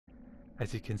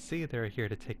as you can see, they're here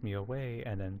to take me away.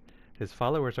 And then his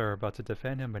followers are about to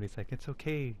defend him, but he's like, it's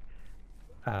okay.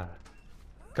 Uh,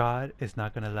 God is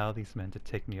not going to allow these men to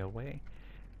take me away.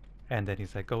 And then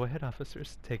he's like, go ahead,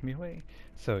 officers, take me away.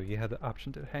 So you have the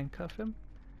option to handcuff him.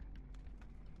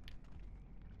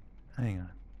 Hang on.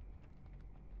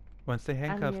 Once they I'm near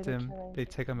handcuffed the him, killing. they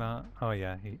take him out. Oh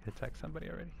yeah, he attacked somebody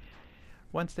already.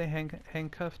 Once they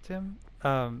handcuffed him,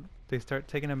 they start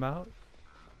taking him out.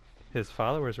 His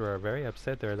followers were very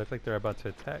upset. They looked like they're about to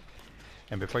attack.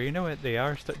 And before you know it,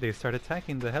 they start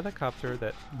attacking the helicopter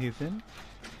that he's in.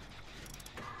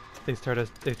 They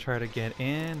try to get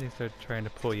in. They start trying to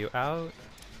pull you out.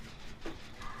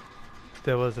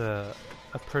 There was a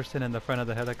person in the front of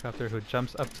the helicopter who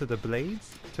jumps up to the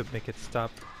blades to make it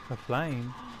stop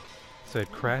flying, so it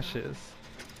Oh my god. crashes.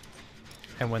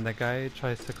 And when the guy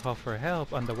tries to call for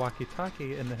help on the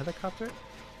walkie-talkie in the helicopter,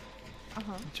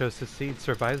 Uh-huh. Joseph Seed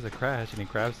survives the crash and he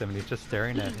grabs him and he's just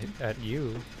staring at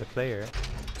you, the player,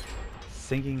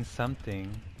 singing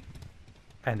something.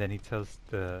 And then he tells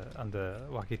on the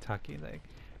walkie-talkie, like,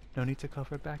 no need to call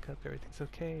for backup, everything's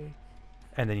okay.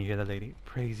 And then you hear the lady,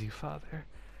 praise you, Father.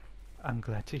 I'm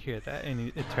glad to hear that.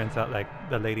 And it turns out like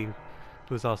the lady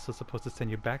who's also supposed to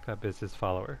send you backup is his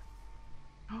follower.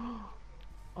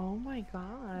 Oh my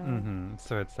god.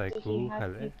 So it's like, Did he ooh,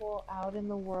 have hello. people out in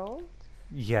the world?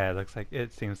 Yeah,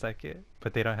 it seems like it.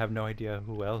 But they don't have no idea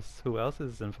who else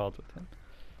is involved with him.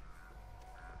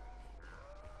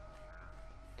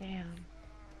 Damn.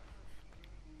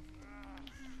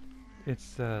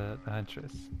 It's the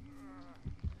Huntress.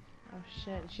 Oh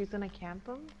shit. She's gonna camp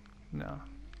him? No.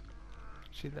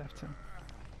 She left him.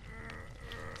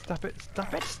 Stop it!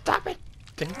 Stop it! Stop it!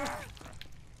 Dang it!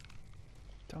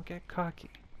 Don't get cocky.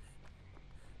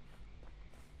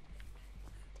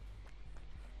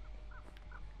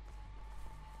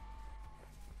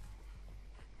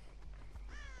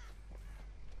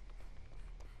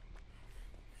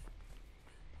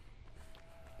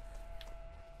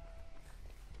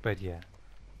 But yeah.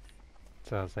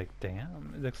 So I was like,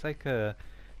 damn, it looks like a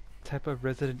type of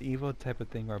Resident Evil type of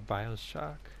thing or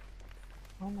BioShock.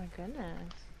 Oh my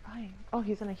goodness. Fine. Oh,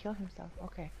 he's gonna heal himself.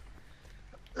 Okay.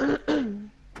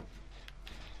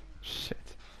 Shit.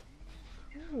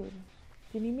 Dude, do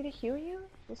you need me to heal you?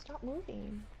 Well, stop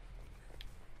moving.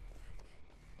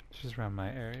 She's around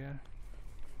my area.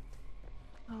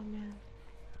 Oh man.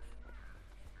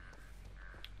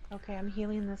 Okay, I'm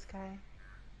healing this guy.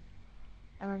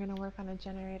 And we're gonna work on a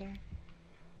generator.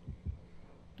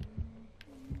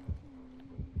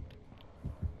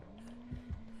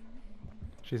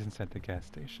 She's inside the gas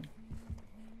station.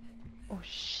 Oh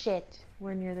shit.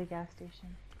 We're near the gas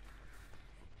station.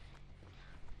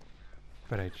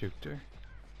 But I juked her.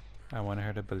 I wanted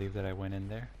her to believe that I went in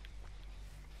there.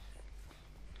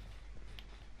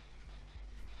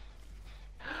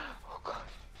 Oh god.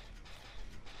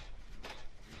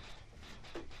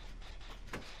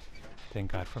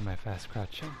 Thank God for my fast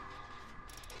crouching.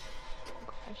 Oh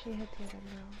god, she hit the other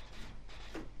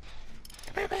girl.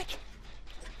 Come here, bitch!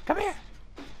 Come here!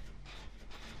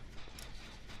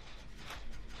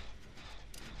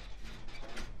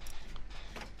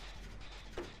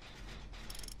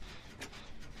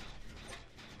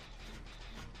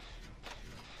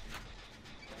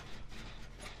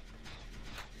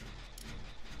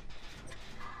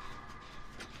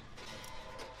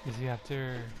 Is he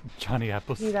after Johnny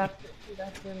Appleseed? He's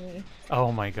after me.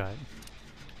 Oh my god.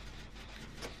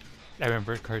 I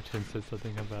remember cartoon said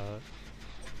something about,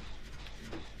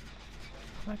 oh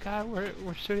my god,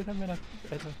 we're shooting them in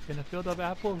a field of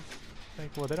apples.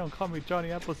 Like, well, they don't call me Johnny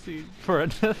Appleseed for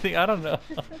nothing. I don't know.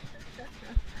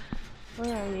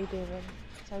 Where are you, David?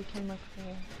 So I can look for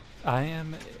you. I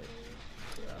am.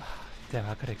 Damn,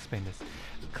 how could I explain this?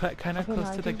 Kind of Okay, no,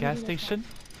 close I to the can hear gas you station.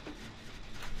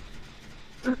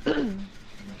 okay.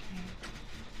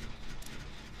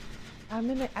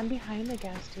 I'm behind the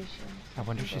gas station. I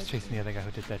wonder if she's chasing the other guy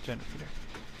who did that generator.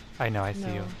 I know, I see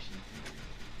No, you.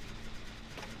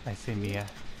 I see Mia.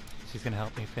 She's gonna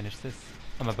help me finish this.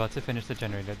 I'm about to finish the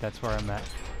generator. That's where I'm at.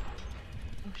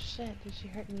 Oh shit, did she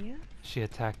hurt Mia? She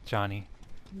attacked Johnny.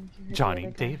 She hurt Johnny, the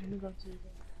other guy. David. Let me go to you.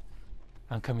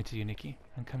 I'm coming to you, Nikki.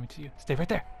 I'm coming to you. Stay right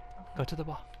there. Okay. Go to the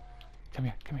wall. Come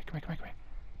here, come here, come here, come here,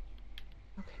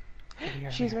 come here. Okay.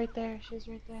 Here, She's here. right there. She's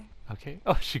right there. Okay.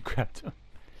 Oh, she grabbed him.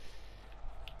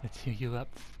 Let's heal you up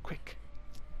quick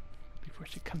before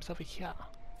she comes over here.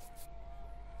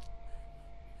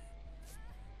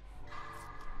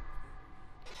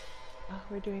 Oh,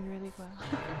 we're doing really well.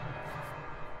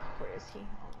 Where is he?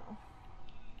 Oh no.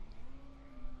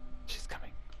 She's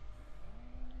coming.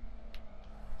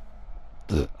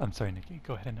 I'm sorry, Nikki.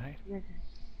 Go ahead and hide. You're good.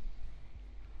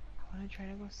 I want to try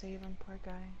to go save him, poor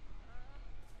guy.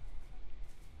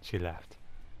 She left.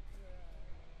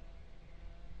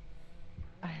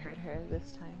 I heard her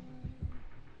this time.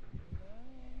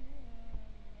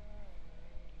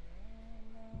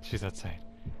 She's outside.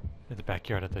 In the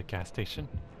backyard of the gas station.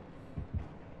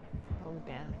 Oh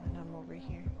damn, and I'm over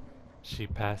here. She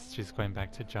passed. She's going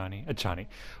back to Johnny. Johnny.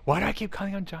 Why do I keep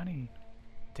calling him Johnny?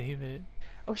 David.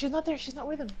 Oh, she's not there. She's not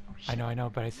with him. Oh, shit. I know,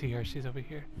 but I see her. She's over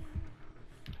here.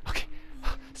 Okay.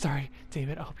 Sorry,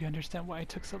 David. I hope you understand why it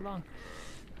took so long.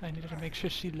 I needed to make sure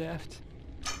she left.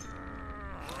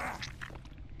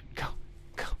 Go.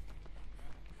 Go.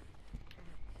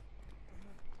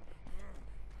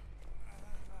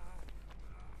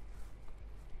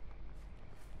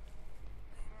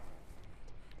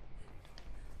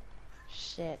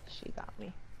 Shit, she got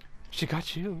me. She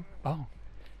got you. Oh.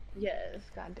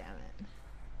 Yes, god damn it.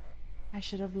 I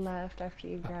should have left after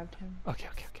you grabbed him. Okay.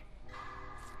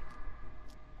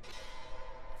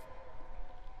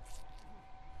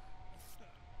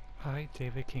 Hi,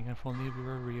 David King. If only we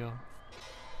were real.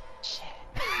 Shit.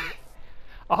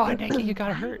 Oh, Nikki, you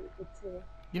got hurt.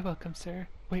 You're welcome, sir.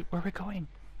 Wait, where are we going?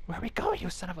 Where are we going, you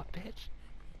son of a bitch?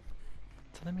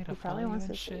 Telling me to follow you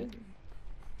and shit.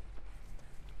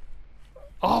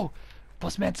 Oh!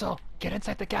 Postmental! Get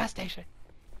inside the gas station!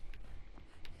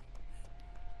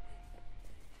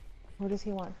 What does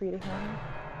he want for you to heal him?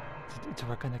 To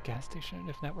work on the gas station.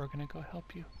 If not, we're gonna go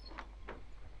help you.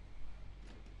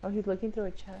 Oh, he's looking through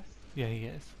a chest. Yeah, he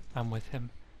is. I'm with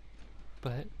him.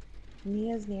 But...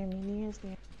 Mia's near me. Mia's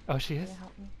near me. Oh, she is? Can you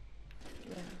help me?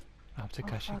 Yeah. I'll have to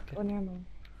gush it. Oh, never mind.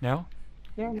 No?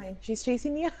 Never mind. She's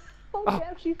chasing me. Oh,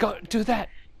 damn, she's... Go! Do that!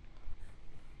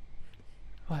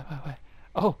 What?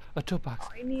 Oh, a toolbox.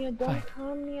 Oh, Nia, don't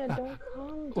come, Nia, don't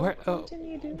come. Don't come to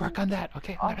me, dude. Work on that.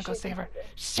 Okay, I'm gonna go save her.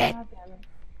 Shit! God damn it.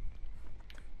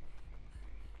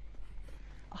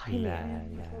 Oh, he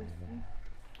made me.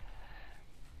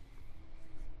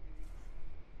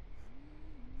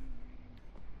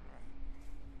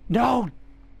 No!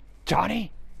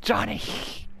 Johnny! Johnny!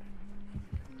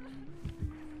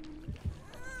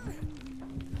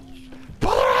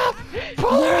 Pull her up!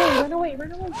 Pull her up! Run away,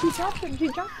 run away. She dropped him. She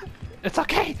dropped him. It's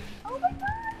okay! Oh my god!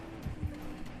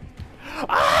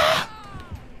 Ah!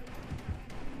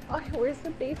 Oh, where's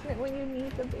the basement when you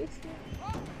need the basement?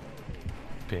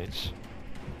 Bitch.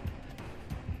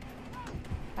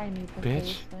 I need the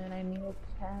basement. I need a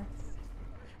chest.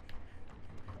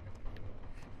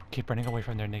 Keep running away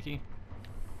from there, Nikki.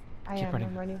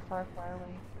 I'm running far, far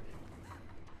away.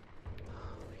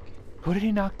 Who did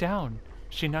he knock down?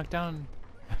 She knocked down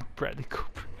Bradley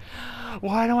Cooper.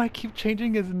 Why do I keep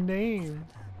changing his name?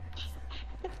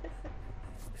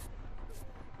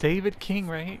 David King,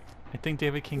 right? I think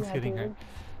David King's hitting her.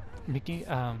 Nikki,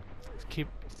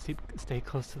 stay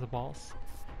close to the balls.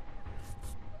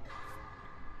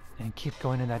 And keep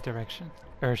going in that direction.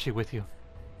 Or is she with you?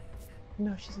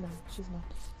 No, she's not. She's not.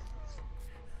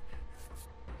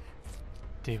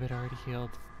 David already healed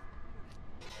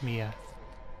Mia.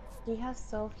 He has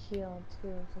self-heal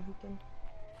too, so he can...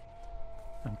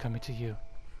 I'm coming to you.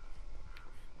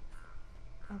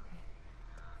 Okay.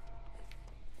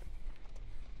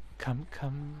 Come.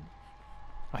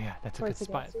 Oh yeah, that's a good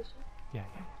spot. Yeah.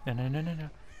 No.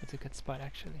 That's a good spot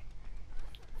actually.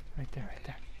 Right there.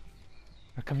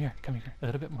 Or come here. A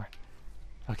little bit more.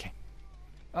 Okay.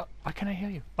 Oh, why can't I heal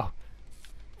you? Oh.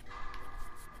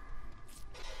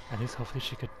 At least hopefully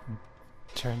she could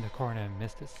turn the corner and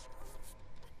miss this.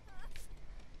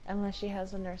 Unless she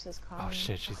has the nurse's call. Oh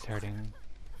shit, she's hurting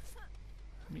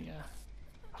Mia.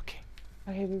 Okay.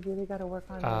 Okay, we really gotta work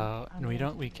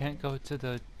on we can't go to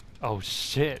the... Oh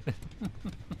shit.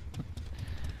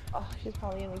 Oh, she's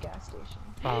probably in the gas station.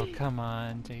 Oh, come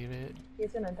on, David.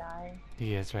 He's gonna die.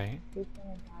 He is, right? He's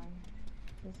gonna die.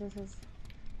 This is his...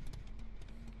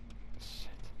 Shit.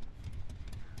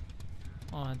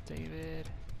 Come on, David.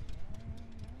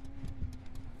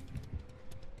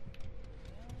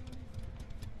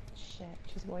 Shit,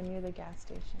 she's going near the gas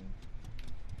station.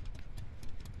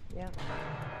 Yep.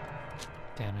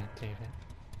 Damn it, David.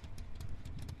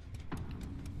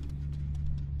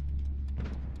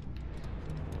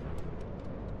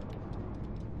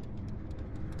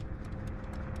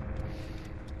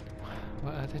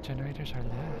 What other generators are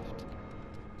left?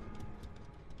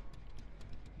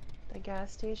 The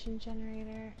gas station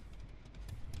generator.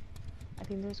 I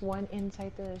think there's one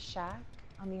inside the shack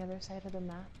on the other side of the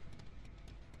map.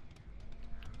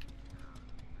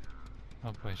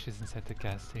 Oh boy, she's inside the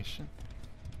gas station.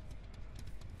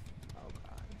 Oh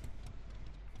god.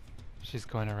 She's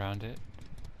going around it.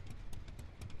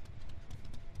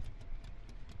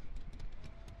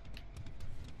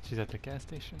 She's at the gas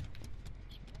station.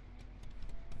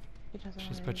 She doesn't She's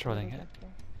want anybody patrolling to it. get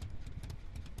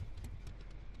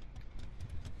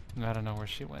there. I don't know where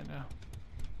she went now.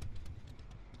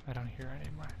 I don't hear her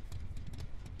anymore.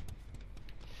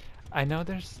 I know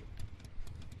there's...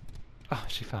 Oh,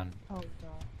 she found Oh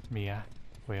god. Mia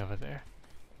way over there.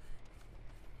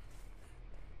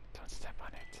 Don't step on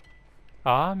it.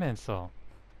 Ah, Mensel.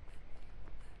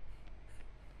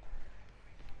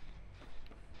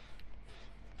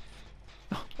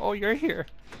 Oh, you're here.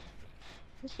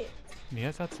 Yeah.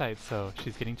 Mia's outside, so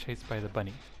she's getting chased by the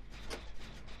bunny.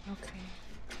 Okay.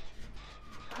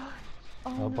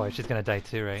 Oh no. boy, she's gonna die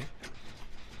too, right?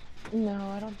 No,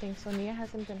 I don't think so. Nia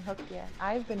hasn't been hooked yet.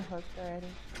 I've been hooked already.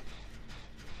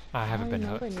 I haven't been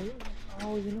remember hooked. Nia.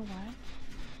 Oh, you know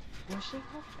what? Was she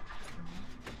hooked?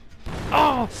 I don't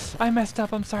Oh! know. I messed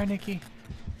up. I'm sorry, Nikki.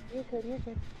 You're good, you're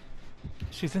good.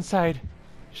 She's inside.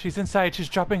 She's inside. She's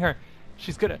dropping her.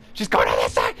 She's going on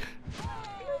this side! Oh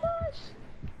my gosh!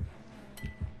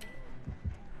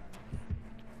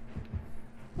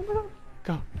 Oh my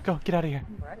god! Go, get out of here.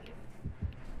 I'm ready.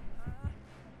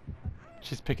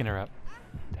 She's picking her up.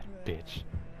 That bitch.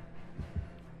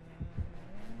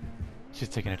 She's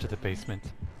taking her to the basement.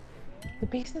 The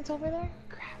basement's over there?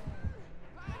 Crap.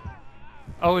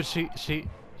 Oh, she...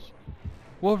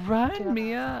 Well, Get run, up.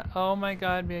 Mia! Oh my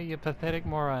god, Mia, you pathetic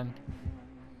moron.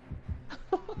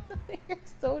 You're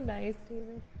so nice,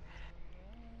 David.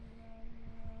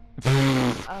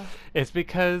 It's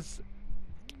because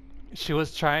she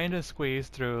was trying to squeeze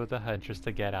through the Huntress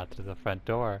to get out to the front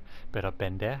door. Pero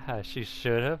pendeja, she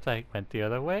should have, like, went the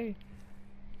other way.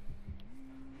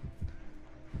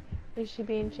 Is she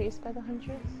being chased by the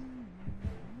Huntress?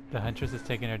 The Huntress is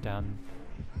taking her down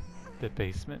the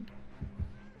basement.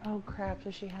 Oh crap,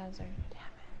 so she has her.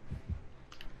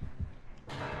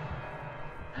 Damn it.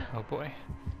 Oh boy.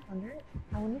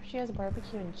 I wonder if she has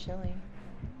barbecue and chili.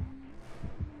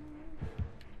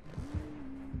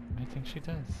 I think she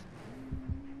does.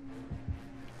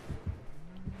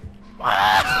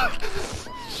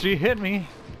 She hit me.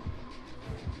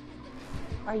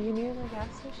 Are you near the gas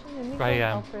station? Let me I go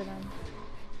am. help her then.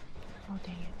 Oh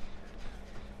dang it.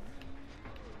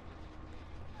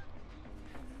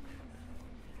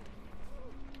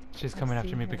 She's I coming after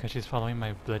see me her. because she's following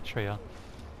my blood trail.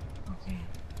 Okay.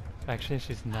 Actually,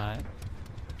 she's not.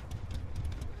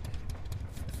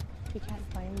 She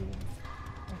can't find you.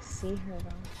 I see her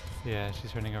though. Yeah,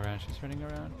 she's running around. She's running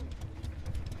around.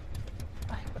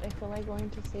 But I feel like going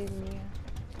to save Mia.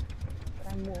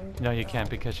 But I'm wounded. No, you can't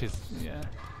because she's... Yeah.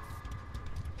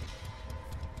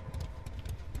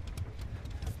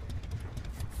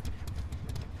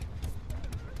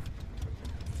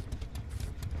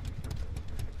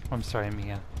 I'm sorry,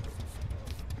 Mia.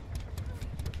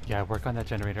 Yeah, work on that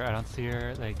generator. I don't see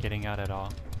her, like, getting out at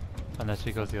all. Unless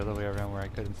she goes the other way around where I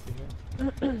couldn't see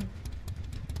her.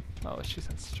 Oh, she's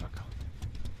in struggle.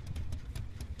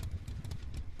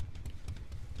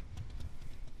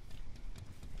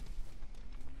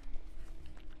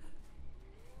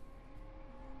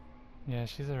 Yeah,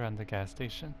 she's around the gas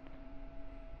station.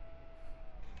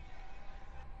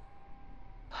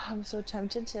 I'm so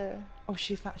tempted to... Oh,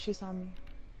 she saw me.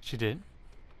 She did?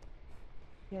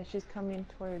 Yeah, she's coming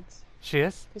towards... She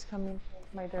is? She's coming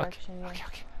towards my direction, yeah.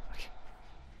 Okay.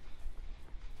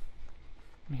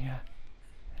 Mia,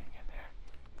 hang in there.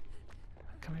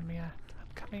 I'm coming, Mia.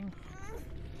 I'm coming.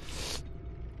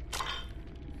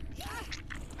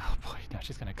 Oh boy, now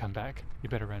she's gonna come back. You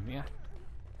better run, Mia.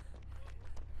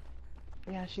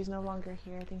 Yeah, she's no longer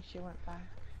here. I think she went back.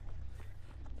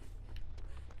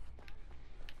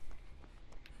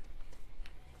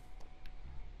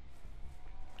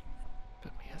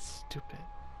 But Mia's stupid.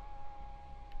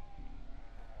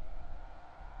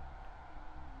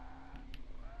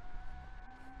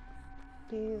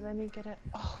 Please, let me get it.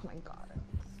 Oh my god.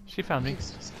 She found me.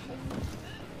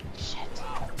 Shit.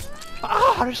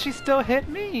 Oh, how does she still hit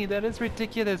me? That is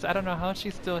ridiculous. I don't know how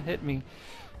she still hit me.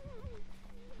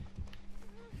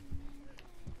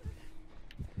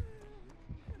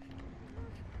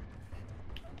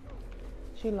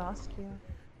 She lost you.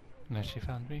 No, she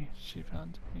found me. She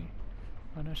found me.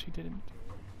 Oh no, she didn't.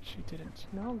 She didn't.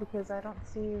 No, because I don't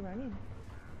see you running.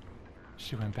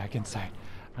 She went back inside.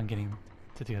 I'm getting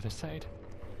to the other side.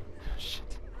 Oh,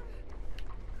 shit.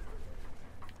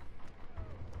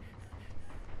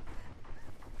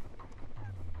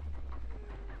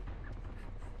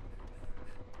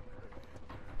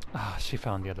 Ah, she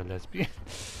found the other lesbian.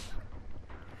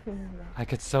 I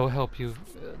could so help you.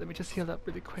 Let me just heal up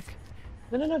really quick.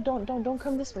 No, don't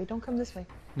come this way. Don't come this way.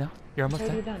 No, you're It's almost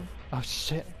already done. done. Oh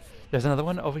shit! There's another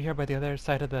one over here by the other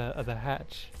side of the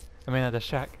hatch. I mean, at the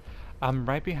shack. I'm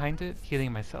right behind it,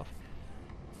 healing myself.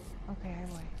 Okay, I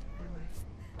wait.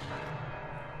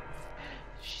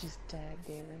 She's dead,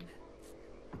 David.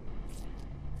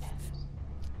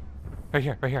 Right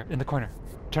here, in the corner.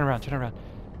 Turn around, turn around.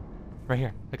 Right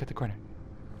here, look at the corner.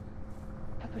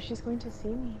 Yeah, but she's going to see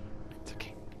me. It's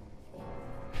okay.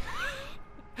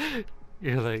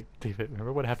 You're like, David,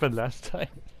 remember what happened last time?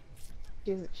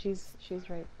 She's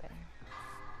right there.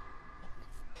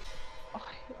 Oh,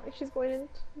 she's going in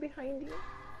behind you.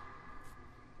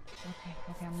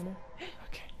 Okay, I'm gonna.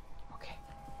 Okay. Okay.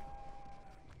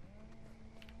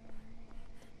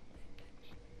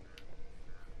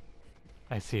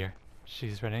 I see her.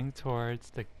 She's running towards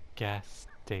the gas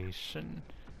station.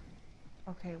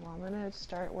 Okay, well, I'm gonna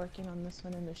start working on this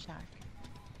one in the shack.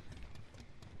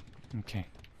 Okay.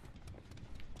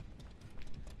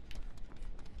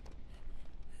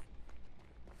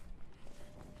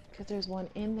 Because there's one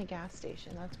in the gas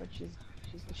station. That's what she's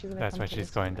gonna That's come why to she's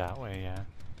this going one. that way, yeah.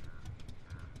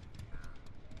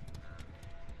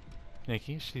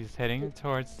 Nikki, she's heading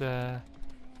towards the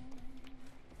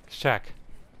shack.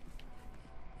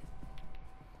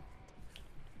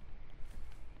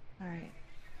 Alright.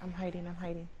 I'm hiding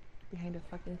behind a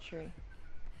fucking tree.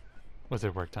 Was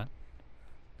it work done?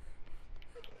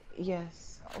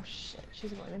 Yes. Oh shit,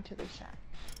 she's going into the shack.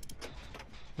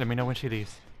 Let me know when she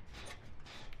leaves.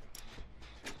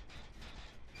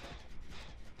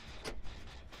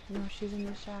 No, she's in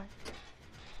the shack.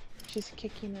 She's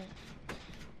kicking it.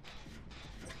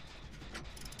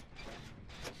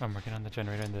 I'm working on the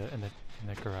generator in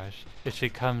the garage. If she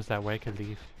comes that way, I could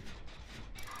leave.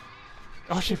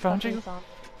 Oh, she found you?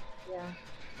 Yeah.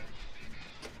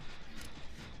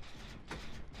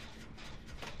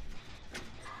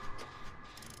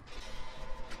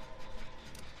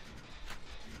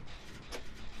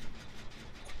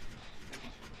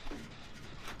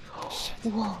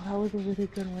 Shit. Whoa, that was a really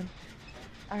good one.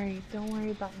 Alright, don't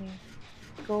worry about me.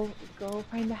 Go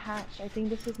find the hatch. I think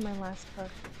this is my last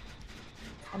hook.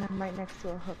 And I'm right next to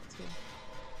a hook too.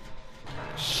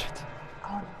 Shit.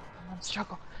 Oh no, I'm on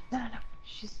struggle. No.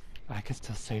 She's... I can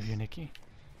still save you, Nikki.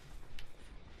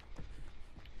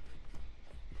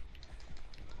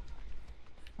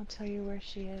 I'll tell you where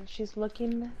she is. She's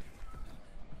looking...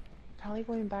 Probably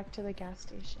going back to the gas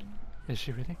station. Is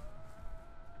she really?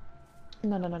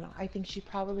 No. I think she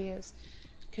probably is.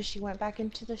 Because she went back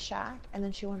into the shack, and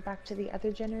then she went back to the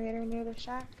other generator near the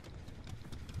shack.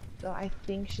 So I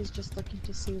think she's just looking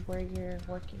to see where you're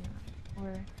working on.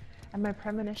 Or... And my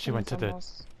premonition She went to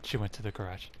almost... She went to the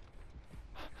garage.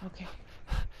 Okay.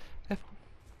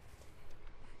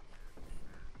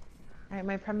 Alright,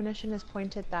 my premonition is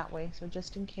pointed that way, so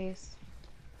just in case...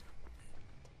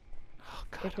 Oh,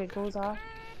 God, if it goes off...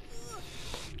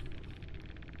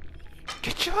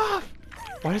 Get you off!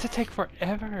 Why does it take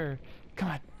forever? Come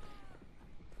on.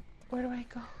 Where do I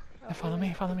go? Now follow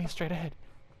me, straight ahead.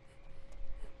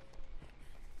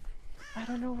 I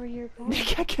don't know where you're going.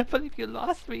 Nick, I can't believe you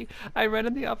lost me. I ran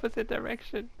in the opposite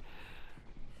direction.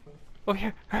 Oh,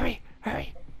 here, hurry.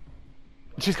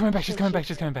 She's coming back, she's coming back.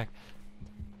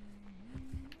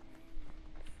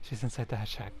 She's inside the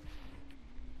shack.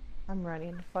 I'm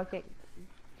running. Fuck it.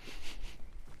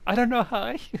 I don't know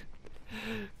how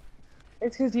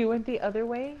It's because you went the other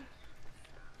way.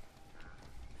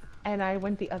 And I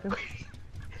went the other way.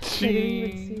 I didn't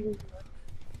even see you.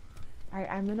 Alright,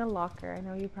 I'm in a locker. I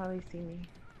know you probably see me.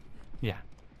 Yeah.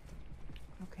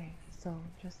 Okay, so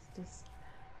just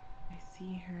I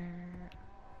see her.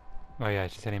 Oh yeah,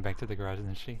 she's heading back to the garage,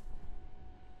 isn't she?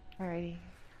 Alrighty.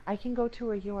 I can go to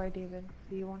where you are, David,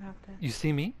 so you won't have to... You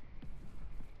see me?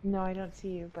 No, I don't see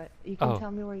you, but you can Oh. tell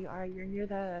me where you are. You're near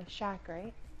the shack,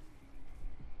 right?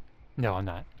 No, I'm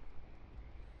not.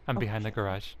 I'm behind the shit.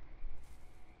 garage.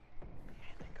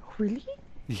 Really?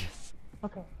 Yes.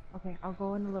 Okay, I'll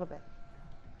go in a little bit.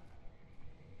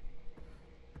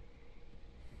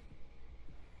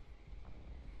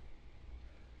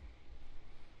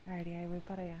 Alrighty, I voy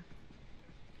para allá.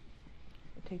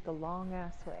 I'll take the long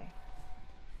ass way.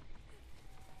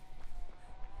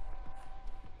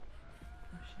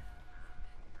 Oh shit.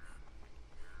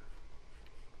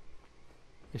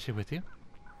 Is she with you?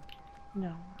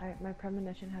 No, my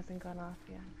premonition hasn't gone off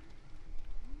yet.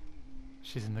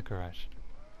 She's in the garage.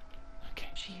 Okay.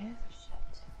 She is?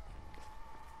 Shit.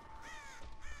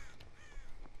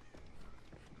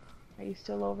 Are you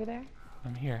still over there?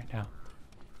 I'm here now.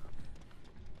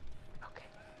 Okay.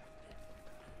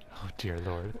 Oh dear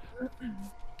Lord.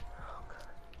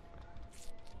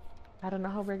 I don't know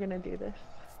how we're gonna do this.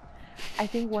 I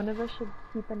think one of us should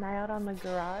keep an eye out on the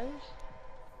garage.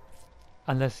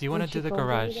 Unless you want to she do the goes over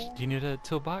garage, there? do you need a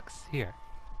toolbox? Here.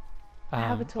 I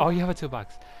have a Oh, toolbox. you have a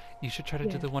toolbox. You should try to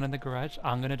do Yes. the one in the garage.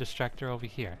 I'm gonna distract her over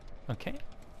here. Okay?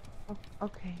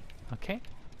 Okay. Okay?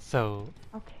 So,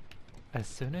 Okay. as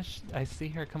soon as I see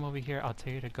her come over here, I'll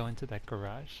tell you to go into that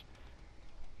garage.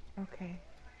 Okay.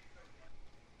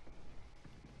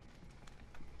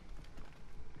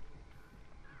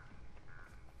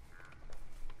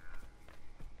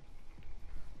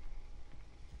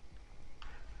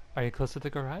 Are you close to the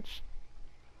garage?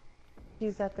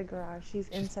 She's at the garage. She's She's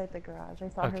inside the garage. I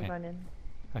saw her okay. run in.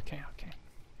 Okay, okay.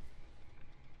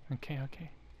 Okay, okay.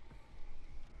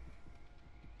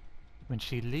 When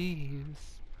she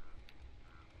leaves...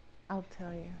 I'll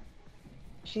tell you.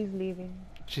 She's leaving.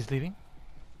 She's leaving?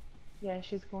 Yeah,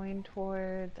 she's going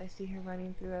towards. I see her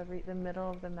running through the middle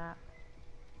of the map.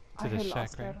 To the I shack,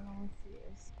 lost her. I right? don't know where she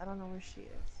is. I don't know where she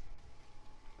is.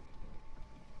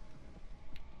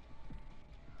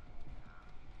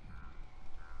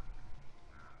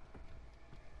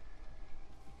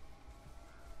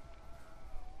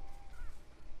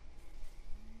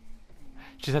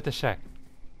 She's at the shack.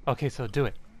 Okay, so do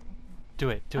it. Do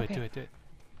it, do it, Okay. do it, do it.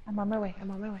 I'm on my way. I'm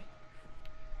on my way.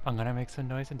 I'm gonna make some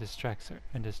noise and distract her.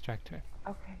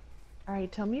 Okay. All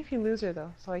right. Tell me if you lose her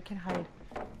though, so I can hide.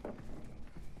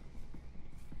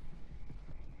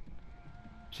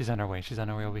 She's on her way. She's on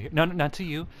her way over here. No, no, not to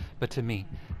you, but to me.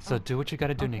 So Oh, do what you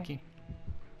gotta do, okay. Nikki.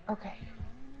 Okay.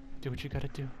 Do what you gotta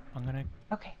do. I'm gonna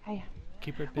Okay. Hiya.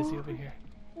 keep her busy over here.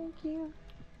 Thank you.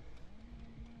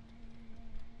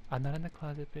 I'm not in the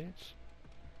closet, bitch.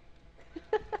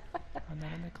 I'm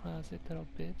not in the closet, little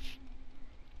bitch.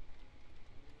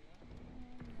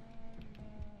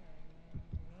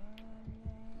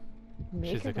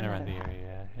 Make She's her looking run around out the of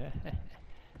area.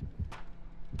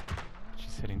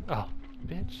 She's sitting. Oh,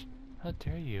 bitch! How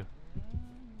dare you?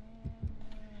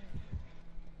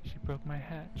 She broke my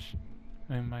hatch.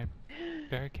 I mean, my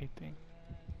barricade thing.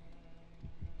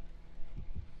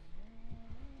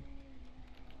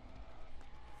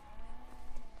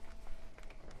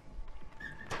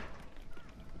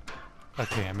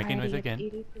 Okay, I'm making noise Alrighty, it's again.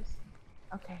 80%.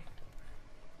 Okay.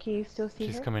 Can you still see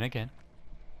She's her? coming again.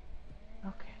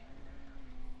 Okay.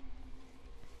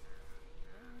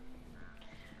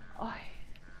 Oh,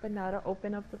 but now to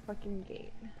open up the fucking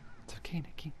gate. It's okay,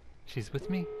 Nikki. She's with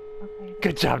me. Okay.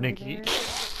 Good job, over Nikki. there, over there.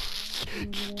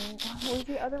 Oh, where's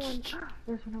the other one?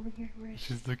 There's one over here. Where is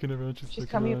she? She's looking around. She's looking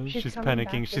coming. around. She's She's coming panicking.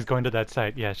 back She's this going to that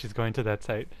site. Yeah, she's going to that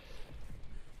site.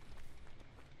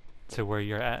 To where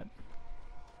you're at.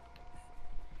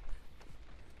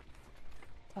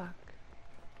 Fuck.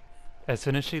 As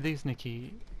soon as she leaves,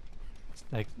 Nikki,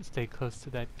 like, stay close to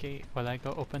that gate while I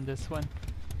go open this one.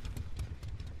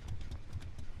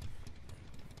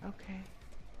 Okay.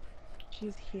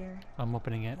 She's here. I'm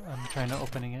opening it. I'm trying to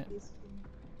opening it.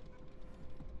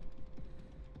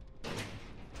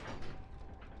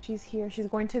 She's here. She's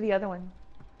going to the other one.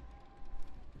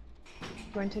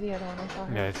 Going to the other one. I saw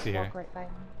her Yeah, I see her. walk right by me.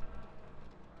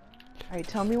 Alright,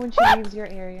 tell me when she leaves your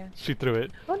area. She threw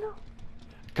it. Oh no!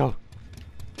 Go.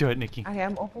 Do it, Nikki. Okay,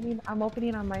 I'm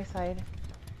opening on my side.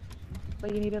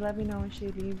 But you need to let me know when she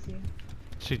leaves you.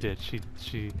 She did. She's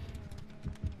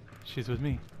with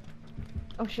me.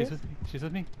 Oh, she She's is? with me. She's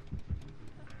with me.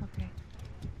 Okay.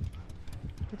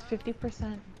 It's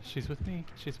 50%. She's with me.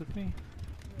 She's with me.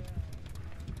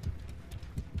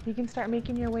 You can start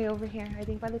making your way over here. I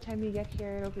think by the time you get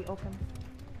here, it'll be open.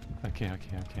 Okay,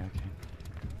 okay, okay, okay.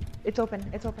 It's open.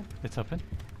 It's open. It's open?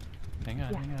 Hang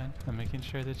on, Yeah. hang on. I'm making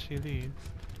sure that she leaves.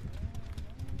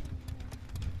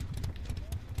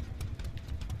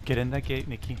 Get in that gate,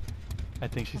 Nikki. I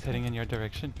think she's Okay. heading in your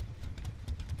direction.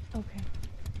 Okay.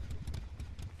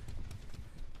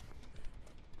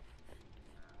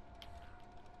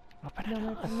 Open No, it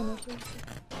no, up. I'm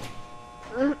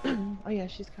gonna Oh yeah,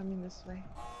 she's coming this way.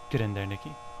 Get in there,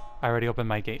 Nikki. I already opened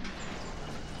my gate.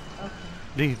 Okay.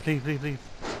 Leave, leave, leave, leave.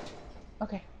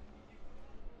 Okay.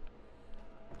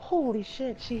 Holy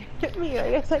shit, she hit me.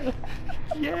 I guess I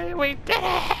Yay, we did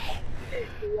it!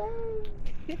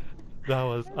 Yay! That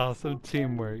was awesome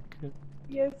teamwork.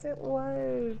 Yes, it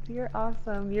was. You're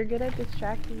awesome. You're good at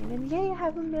distracting. And yay, I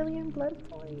have 1,000,000 blood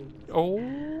points. Oh,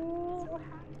 So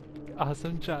happy.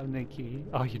 awesome job, Nikki.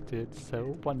 Oh, you did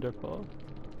so wonderful.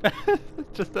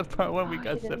 Just the part when we Oh,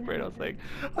 got she didn't separated, I have was like,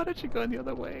 how did she go the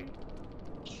other way?